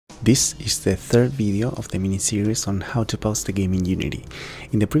This is the third video of the mini-series on how to pause the game in Unity.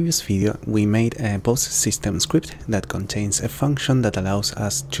 In the previous video, we made a pause system script that contains a function that allows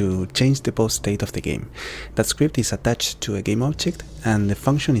us to change the pause state of the game. That script is attached to a game object, and the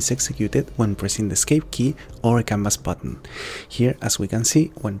function is executed when pressing the escape key or a canvas button. Here, as we can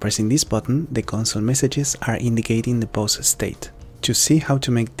see, when pressing this button, the console messages are indicating the pause state. To see how to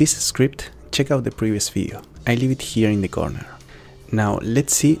make this script, check out the previous video. I leave it here in the corner. Now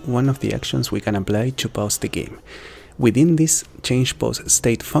let's see one of the actions we can apply to pause the game. Within this change pause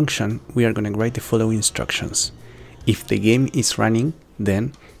state function, we are going to write the following instructions. If the game is running,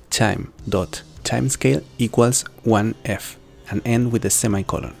 then time.timescale equals 1f and end with a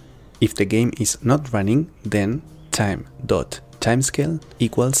semicolon. If the game is not running, then time.timescale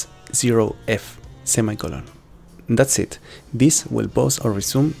equals 0f semicolon. That's it. This will pause or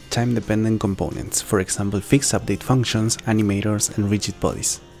resume time-dependent components, for example FixedUpdate functions, animators and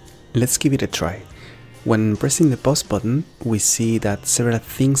RigidBodies. Let's give it a try. When pressing the pause button, we see that several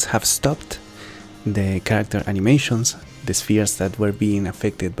things have stopped. The character animations, the spheres that were being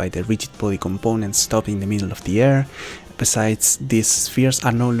affected by the RigidBody components stop in the middle of the air. Besides, these spheres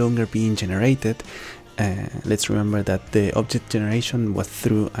are no longer being generated. Let's remember that the object generation was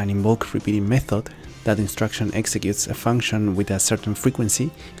through an invoke repeating method. That instruction executes a function with a certain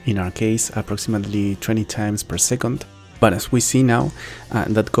frequency, in our case approximately 20 times per second. But as we see now,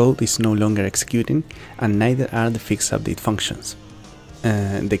 that code is no longer executing, and neither are the FixedUpdate functions.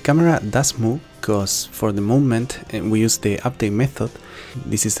 The camera does move because for the moment we use the update method.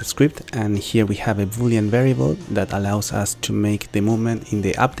 This is the script, and here we have a boolean variable that allows us to make the movement in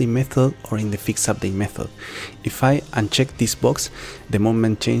the update method or in the FixedUpdate method. If I uncheck this box, the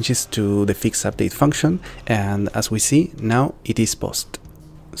movement changes to the FixedUpdate function, and as we see now it is paused.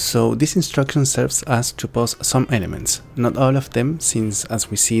 So this instruction serves us to pause some elements, not all of them, since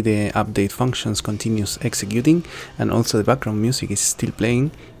as we see the update functions continues executing and also the background music is still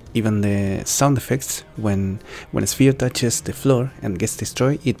playing. Even the sound effects, when a sphere touches the floor and gets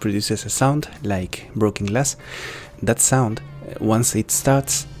destroyed, it produces a sound like broken glass. That sound, once it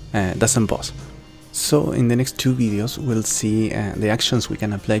starts, doesn't pause. So in the next two videos we'll see the actions we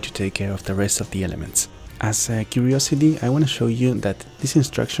can apply to take care of the rest of the elements. As a curiosity, I want to show you that these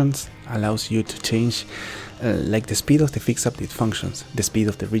instructions allows you to change like the speed of the FixedUpdate functions, the speed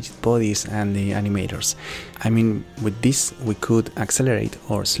of the RigidBodies and the animators. I mean, with this we could accelerate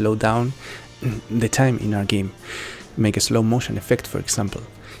or slow down the time in our game, make a slow motion effect, for example.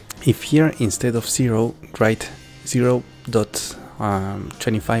 If here instead of 0 write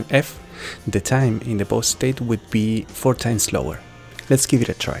 0.25f, the time in the pause state would be 4 times slower. Let's give it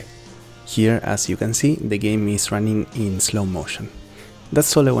a try. Here, as you can see, the game is running in slow motion.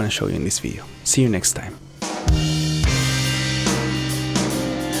 That's all I want to show you in this video. See you next time.